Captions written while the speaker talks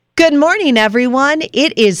Good morning, everyone.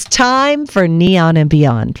 It is time for Neon and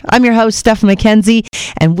Beyond. I'm your host, Steph McKenzie,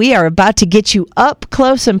 and we are about to get you up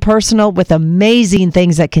close and personal with amazing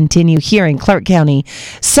things that continue here in Clark County,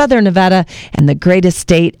 Southern Nevada, and the greatest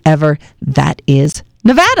state ever, that is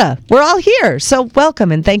Nevada. We're all here, so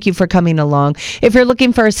welcome and thank you for coming along. If you're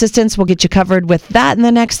looking for assistance, we'll get you covered with that in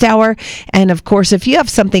the next hour. And of course, if you have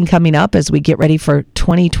something coming up as we get ready for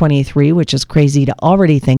 2023, which is crazy to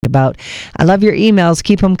already think about, I love your emails.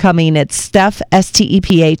 Keep them coming at Steph,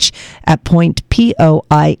 STEPH, at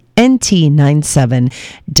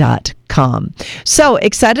pointPoint97.com. So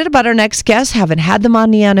excited about our next guest. Haven't had them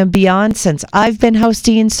on Neon and Beyond since I've been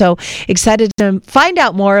hosting. So excited to find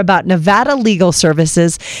out more about Nevada Legal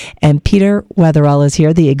Services. And Peter Wetherell is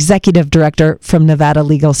here, the Executive Director from Nevada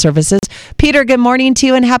Legal Services. Peter, good morning to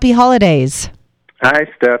you and happy holidays. Hi,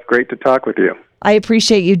 Steph. Great to talk with you. I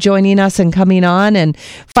appreciate you joining us and coming on and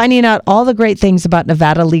finding out all the great things about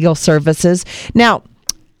Nevada Legal Services. Now,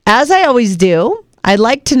 as I always do, I'd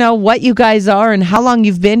like to know what you guys are and how long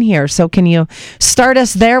you've been here. So can you start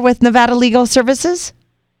us there with Nevada Legal Services?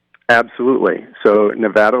 Absolutely. So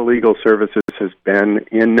Nevada Legal Services has been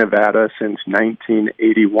in Nevada since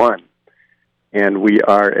 1981. And we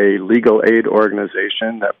are a legal aid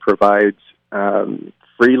organization that provides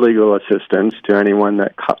free legal assistance to anyone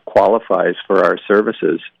that qualifies for our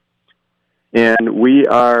services. And we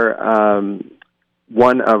are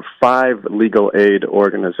one of 5 legal aid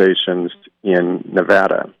organizations in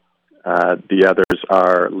Nevada. The others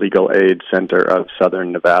are Legal Aid Center of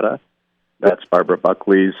Southern Nevada. That's Barbara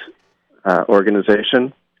Buckley's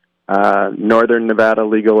organization. Northern Nevada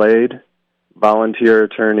Legal Aid, Volunteer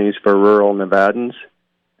Attorneys for Rural Nevadans,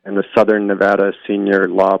 and the Southern Nevada Senior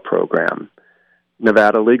Law Program.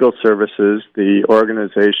 Nevada Legal Services, the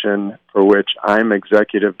organization for which I'm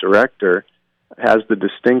Executive Director, has the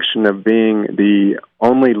distinction of being the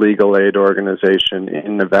only legal aid organization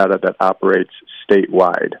in Nevada that operates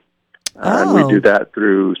statewide. And we do that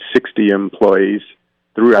through 60 employees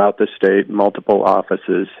throughout the state, multiple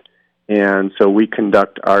offices. And so we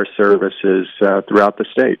conduct our services throughout the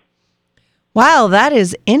state. Wow, that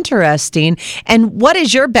is interesting. And what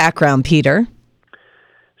is your background, Peter?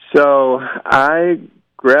 So I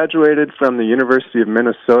graduated from the University of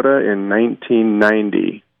Minnesota in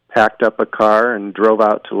 1990. Packed up a car and drove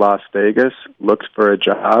out to Las Vegas, looked for a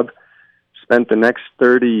job, spent the next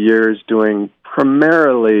 30 years doing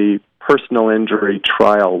primarily personal injury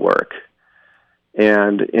trial work.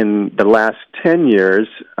 And in the last 10 years,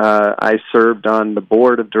 I served on the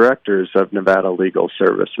board of directors of Nevada Legal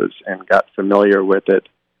Services and got familiar with it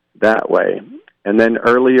that way. And then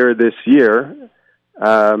earlier this year,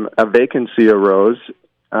 a vacancy arose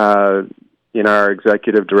in our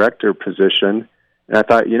executive director position. And I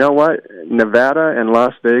thought, you know what? Nevada and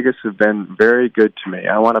Las Vegas have been very good to me.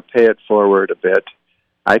 I want to pay it forward a bit.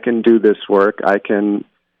 I can do this work. I can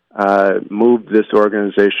move this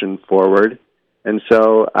organization forward. And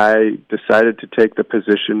so I decided to take the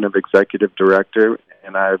position of executive director,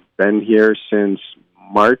 and I've been here since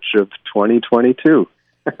March of 2022.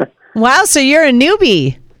 Wow, so you're a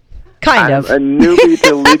newbie, kind of. I'm a newbie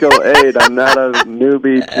to legal aid. I'm not a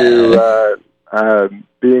newbie to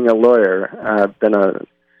being a lawyer. I've been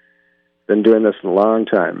doing this a long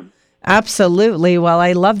time. Absolutely. Well,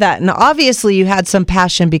 I love that. And obviously you had some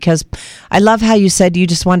passion, because I love how you said you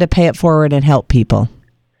just wanted to pay it forward and help people.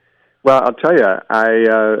 Well, I'll tell you,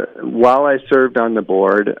 while I served on the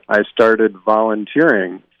board, I started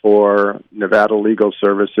volunteering for Nevada Legal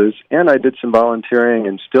Services, and I did some volunteering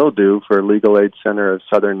and still do for Legal Aid Center of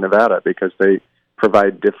Southern Nevada, because they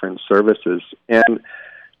provide different services. And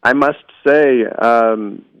I must say,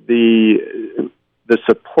 the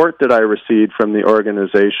support that I received from the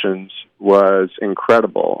organizations was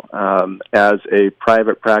incredible. As a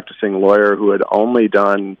private practicing lawyer who had only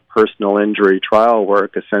done personal injury trial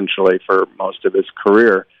work essentially for most of his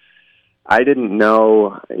career, I didn't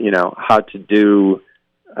know, how to do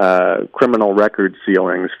criminal record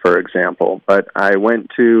sealings, for example. But I went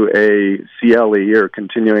to a CLE, or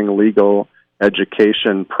continuing legal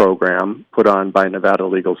education program, put on by Nevada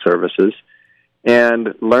Legal Services,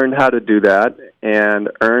 and learned how to do that and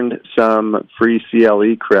earned some free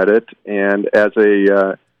CLE credit. And as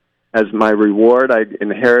my reward, I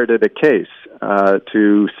inherited a case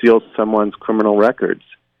to seal someone's criminal records.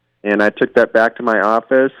 And I took that back to my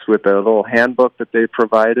office with a little handbook that they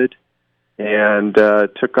provided, and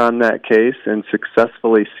took on that case and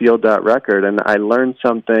successfully sealed that record. And I learned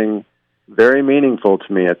something very meaningful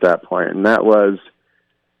to me at that point, and that was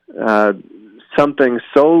something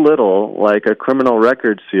so little like a criminal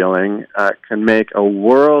record sealing can make a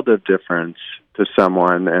world of difference to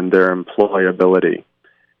someone and their employability.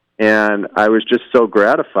 And I was just so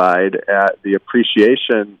gratified at the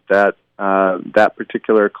appreciation that that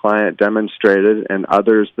particular client demonstrated and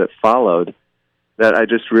others that followed, that I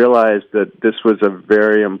just realized that this was a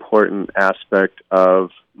very important aspect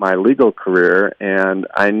of my legal career, and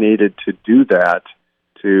I needed to do that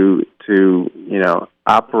to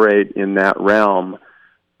operate in that realm,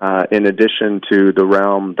 in addition to the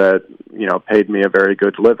realm that paid me a very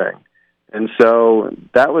good living. And so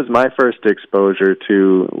that was my first exposure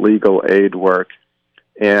to legal aid work.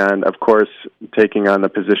 And, of course, taking on the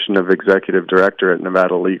position of executive director at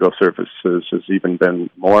Nevada Legal Services has even been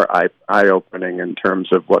more eye-opening in terms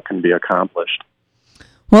of what can be accomplished.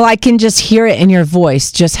 Well, I can just hear it in your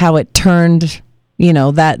voice, just how it turned,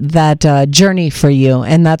 that journey for you,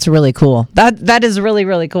 and that's really cool. That is really,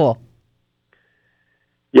 really cool.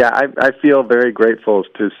 Yeah, I feel very grateful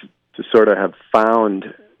to sort of have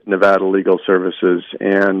found Nevada Legal Services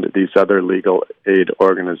and these other legal aid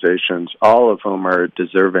organizations, all of whom are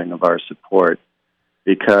deserving of our support,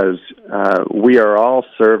 because we are all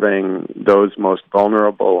serving those most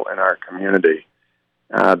vulnerable in our community,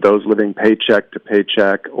 those living paycheck to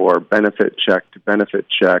paycheck or benefit check to benefit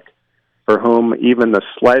check, for whom even the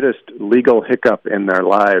slightest legal hiccup in their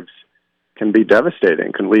lives can be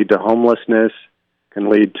devastating, can lead to homelessness, can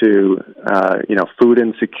lead to, food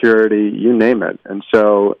insecurity, you name it. And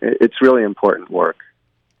so it's really important work.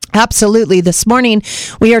 Absolutely. This morning,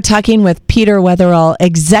 we are talking with Peter Wetherell,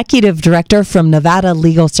 Executive Director from Nevada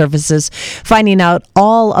Legal Services, finding out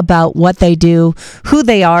all about what they do, who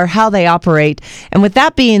they are, how they operate. And with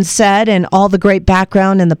that being said, and all the great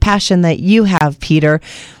background and the passion that you have, Peter,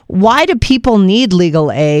 why do people need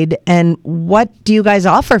legal aid, and what do you guys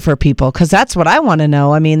offer for people? Because that's what I want to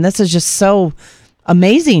know. I mean, this is just so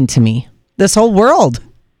amazing to me, this whole world.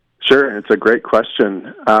 Sure, it's a great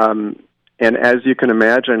question. And as you can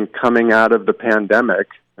imagine, coming out of the pandemic,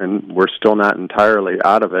 and we're still not entirely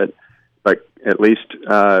out of it, but at least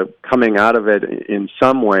coming out of it in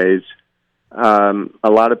some ways, a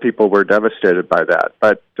lot of people were devastated by that.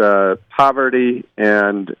 But poverty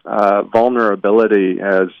and vulnerability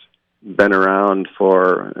has been around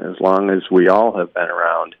for as long as we all have been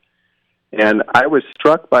around. And I was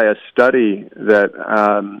struck by a study that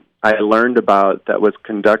I learned about that was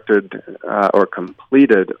conducted or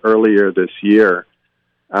completed earlier this year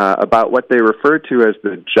about what they refer to as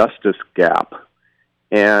the justice gap.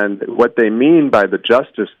 And what they mean by the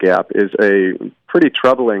justice gap is a pretty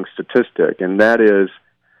troubling statistic, and that is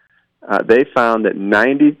they found that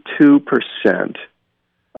 92%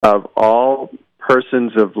 of all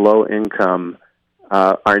persons of low income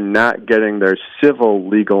are not getting their civil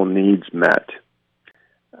legal needs met,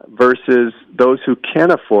 versus those who can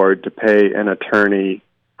afford to pay an attorney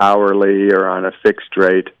hourly or on a fixed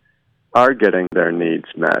rate are getting their needs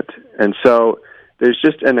met. And so there's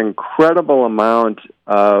just an incredible amount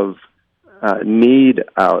of need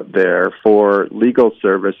out there for legal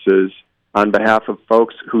services on behalf of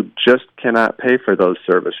folks who just cannot pay for those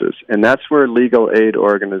services. And that's where legal aid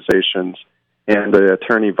organizations and the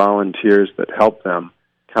attorney volunteers that help them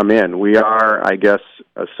come in. We are, I guess,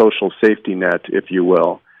 a social safety net, if you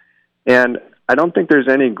will. And I don't think there's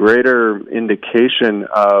any greater indication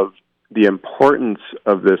of the importance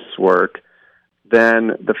of this work than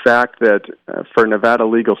the fact that for Nevada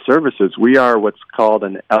Legal Services, we are what's called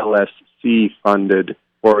an LSC-funded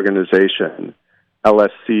organization.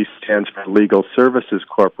 LSC stands for Legal Services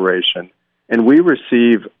Corporation, and we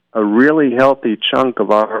receive a really healthy chunk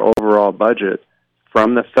of our overall budget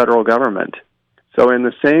from the federal government. So in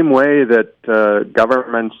the same way that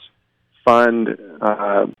governments fund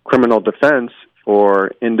criminal defense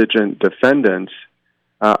for indigent defendants,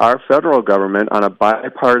 our federal government, on a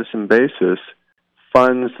bipartisan basis,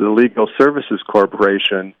 funds the Legal Services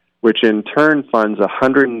Corporation, which in turn funds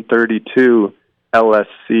 132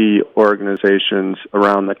 LSC organizations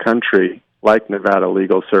around the country, like Nevada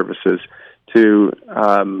Legal Services, to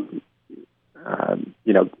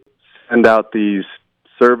send out these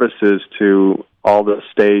services to all the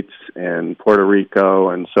states and Puerto Rico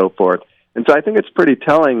and so forth. And so I think it's pretty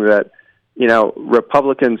telling that,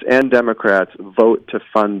 Republicans and Democrats vote to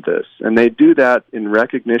fund this. And they do that in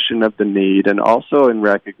recognition of the need and also in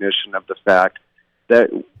recognition of the fact that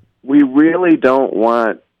we really don't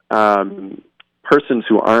want persons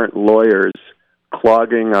who aren't lawyers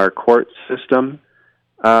clogging our court system.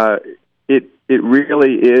 It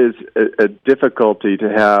really is a difficulty to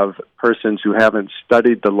have persons who haven't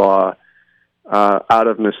studied the law out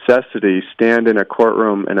of necessity stand in a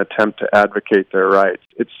courtroom and attempt to advocate their rights.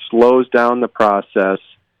 It slows down the process.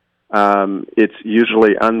 It's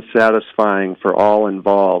usually unsatisfying for all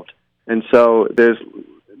involved. And so there's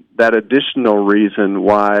that additional reason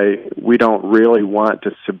why we don't really want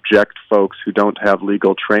to subject folks who don't have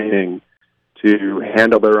legal training to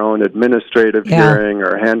handle their own administrative hearing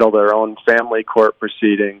or handle their own family court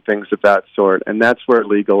proceeding, things of that sort. And that's where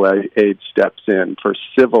legal aid steps in for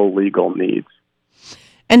civil legal needs.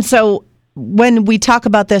 And so when we talk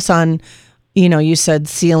about this on, you said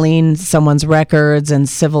sealing someone's records and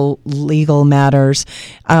civil legal matters,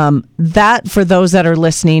 that for those that are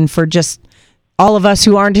listening, for just all of us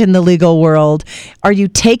who aren't in the legal world, are you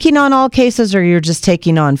taking on all cases, or you're just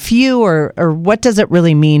taking on few, or what does it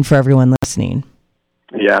really mean for everyone listening?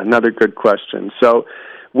 Yeah, another good question. So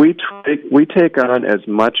we take on as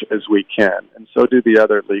much as we can, and so do the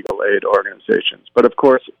other legal aid organizations. But of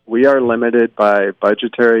course, we are limited by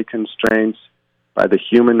budgetary constraints, by the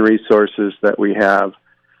human resources that we have,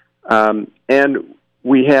 and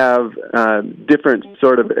we have different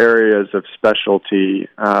sort of areas of specialty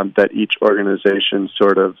that each organization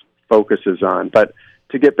sort of focuses on. But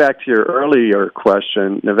to get back to your earlier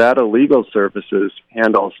question, Nevada Legal Services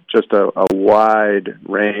handles just a wide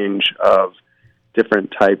range of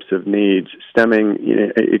different types of needs stemming.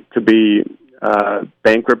 It could be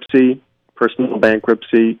bankruptcy, personal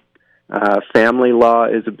bankruptcy. Family law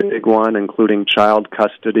is a big one, including child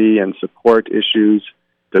custody and support issues,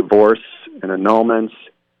 divorce and annulments,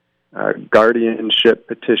 guardianship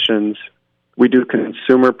petitions. We do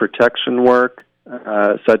consumer protection work,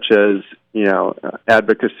 such as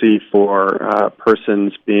advocacy for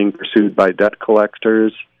persons being pursued by debt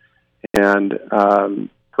collectors and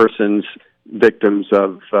persons victims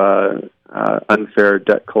of unfair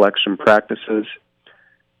debt collection practices.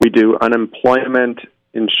 We do unemployment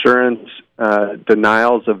insurance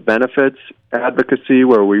denials of benefits advocacy,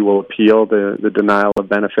 where we will appeal the denial of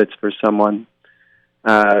benefits for someone.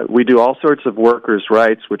 We do all sorts of workers'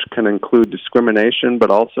 rights, which can include discrimination, but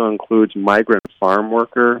also includes migrant farm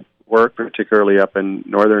worker work, particularly up in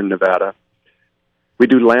northern Nevada. We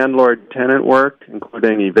do landlord-tenant work,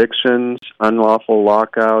 including evictions, unlawful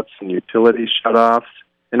lockouts, and utility shutoffs,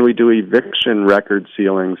 and we do eviction record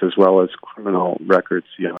sealings as well as criminal record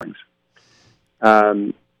sealings.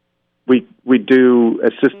 We do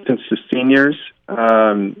assistance to seniors,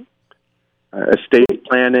 estate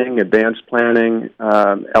planning, advanced planning,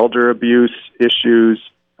 elder abuse issues,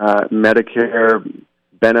 Medicare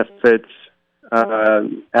benefits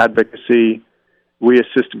advocacy. We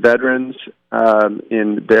assist veterans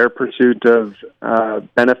in their pursuit of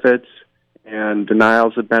benefits and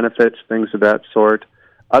denials of benefits, things of that sort.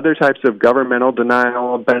 Other types of governmental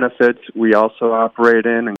denial of benefits we also operate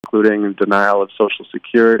in, including denial of Social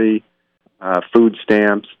Security, food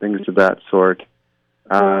stamps, things of that sort.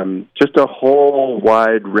 Just a whole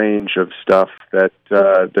wide range of stuff that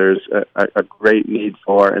there's a great need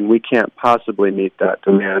for, and we can't possibly meet that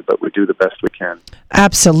demand, but we do the best we can.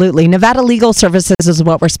 Absolutely. Nevada Legal Services is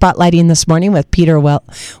what we're spotlighting this morning with Peter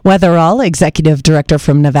Weatherall, Executive Director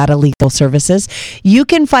from Nevada Legal Services. You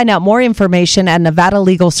can find out more information at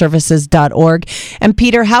nevadalegalservices.org. And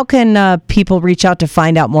Peter, how can people reach out to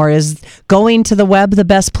find out more? Is going to the web the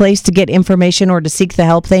best place to get information or to seek the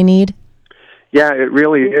help they need? Yeah, it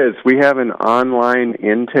really is. We have an online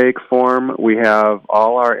intake form. We have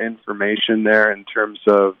all our information there in terms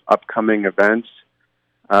of upcoming events,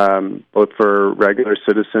 both for regular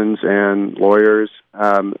citizens and lawyers.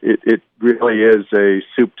 It really is a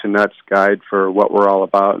soup-to-nuts guide for what we're all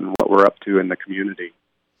about and what we're up to in the community.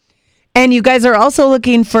 And you guys are also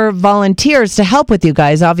looking for volunteers to help with you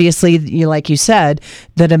guys. Obviously, like you said,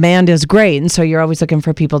 the demand is great, and so you're always looking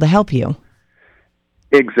for people to help you.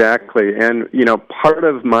 Exactly. And, part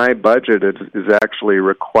of my budget is actually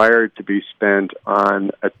required to be spent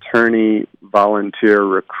on attorney volunteer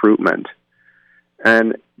recruitment.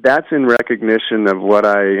 And that's in recognition of what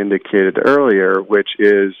I indicated earlier, which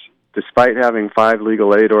is despite having 5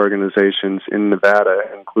 legal aid organizations in Nevada,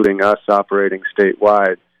 including us operating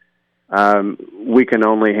statewide, we can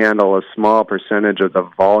only handle a small percentage of the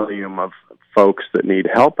volume of folks that need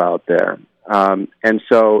help out there. And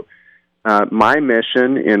so my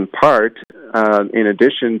mission, in part, in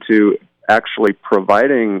addition to actually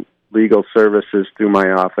providing legal services through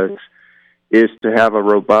my office, is to have a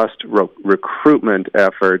robust recruitment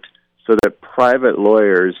effort so that private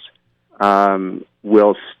lawyers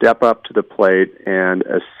will step up to the plate and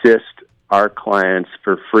assist our clients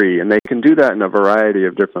for free. And they can do that in a variety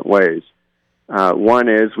of different ways. One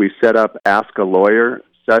is we set up Ask a Lawyer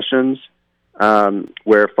sessions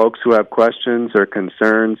where folks who have questions or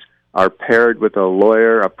concerns are paired with a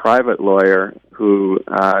lawyer, a private lawyer, who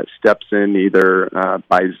steps in either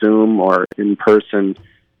by Zoom or in person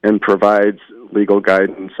and provides legal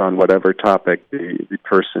guidance on whatever topic the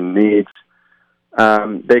person needs.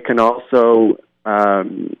 They can also,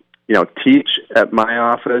 teach at my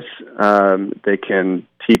office. They can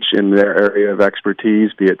teach in their area of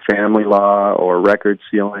expertise, be it family law or record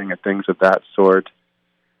sealing and things of that sort.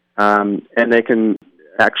 And they can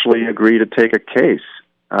actually agree to take a case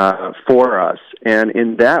for us. And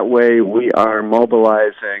in that way, we are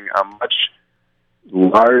mobilizing a much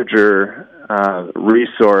larger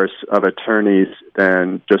resource of attorneys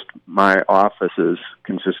than just my offices,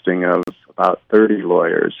 consisting of about 30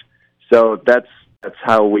 lawyers. So that's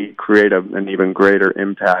how we create an even greater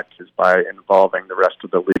impact, is by involving the rest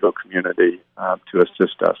of the legal community to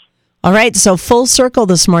assist us. All right, so full circle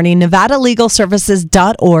this morning,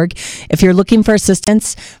 NevadaLegalServices.org. If you're looking for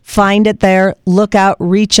assistance, find it there. Look out,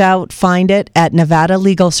 reach out, find it at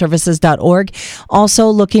NevadaLegalServices.org. Also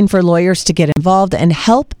looking for lawyers to get involved, and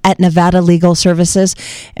help at Nevada Legal Services.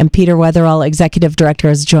 And Peter Weatherall, Executive Director,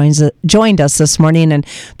 has joined us this morning. And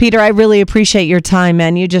Peter, I really appreciate your time,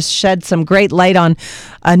 man. You just shed some great light on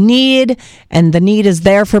a need, and the need is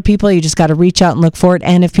there for people. You just got to reach out and look for it.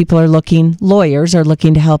 And if people are looking, lawyers are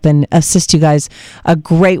looking to help and assist you guys, a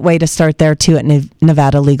great way to start there too at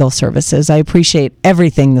Nevada Legal Services. I appreciate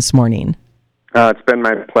everything this morning. It's been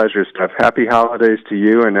my pleasure, Steph. Happy holidays to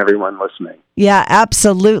you and everyone listening. Yeah,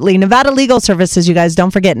 absolutely. Nevada Legal Services, you guys,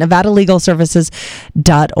 don't forget,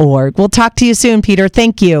 NevadaLegalServices.org. We'll talk to you soon, Peter.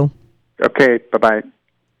 Thank you. Okay, bye-bye.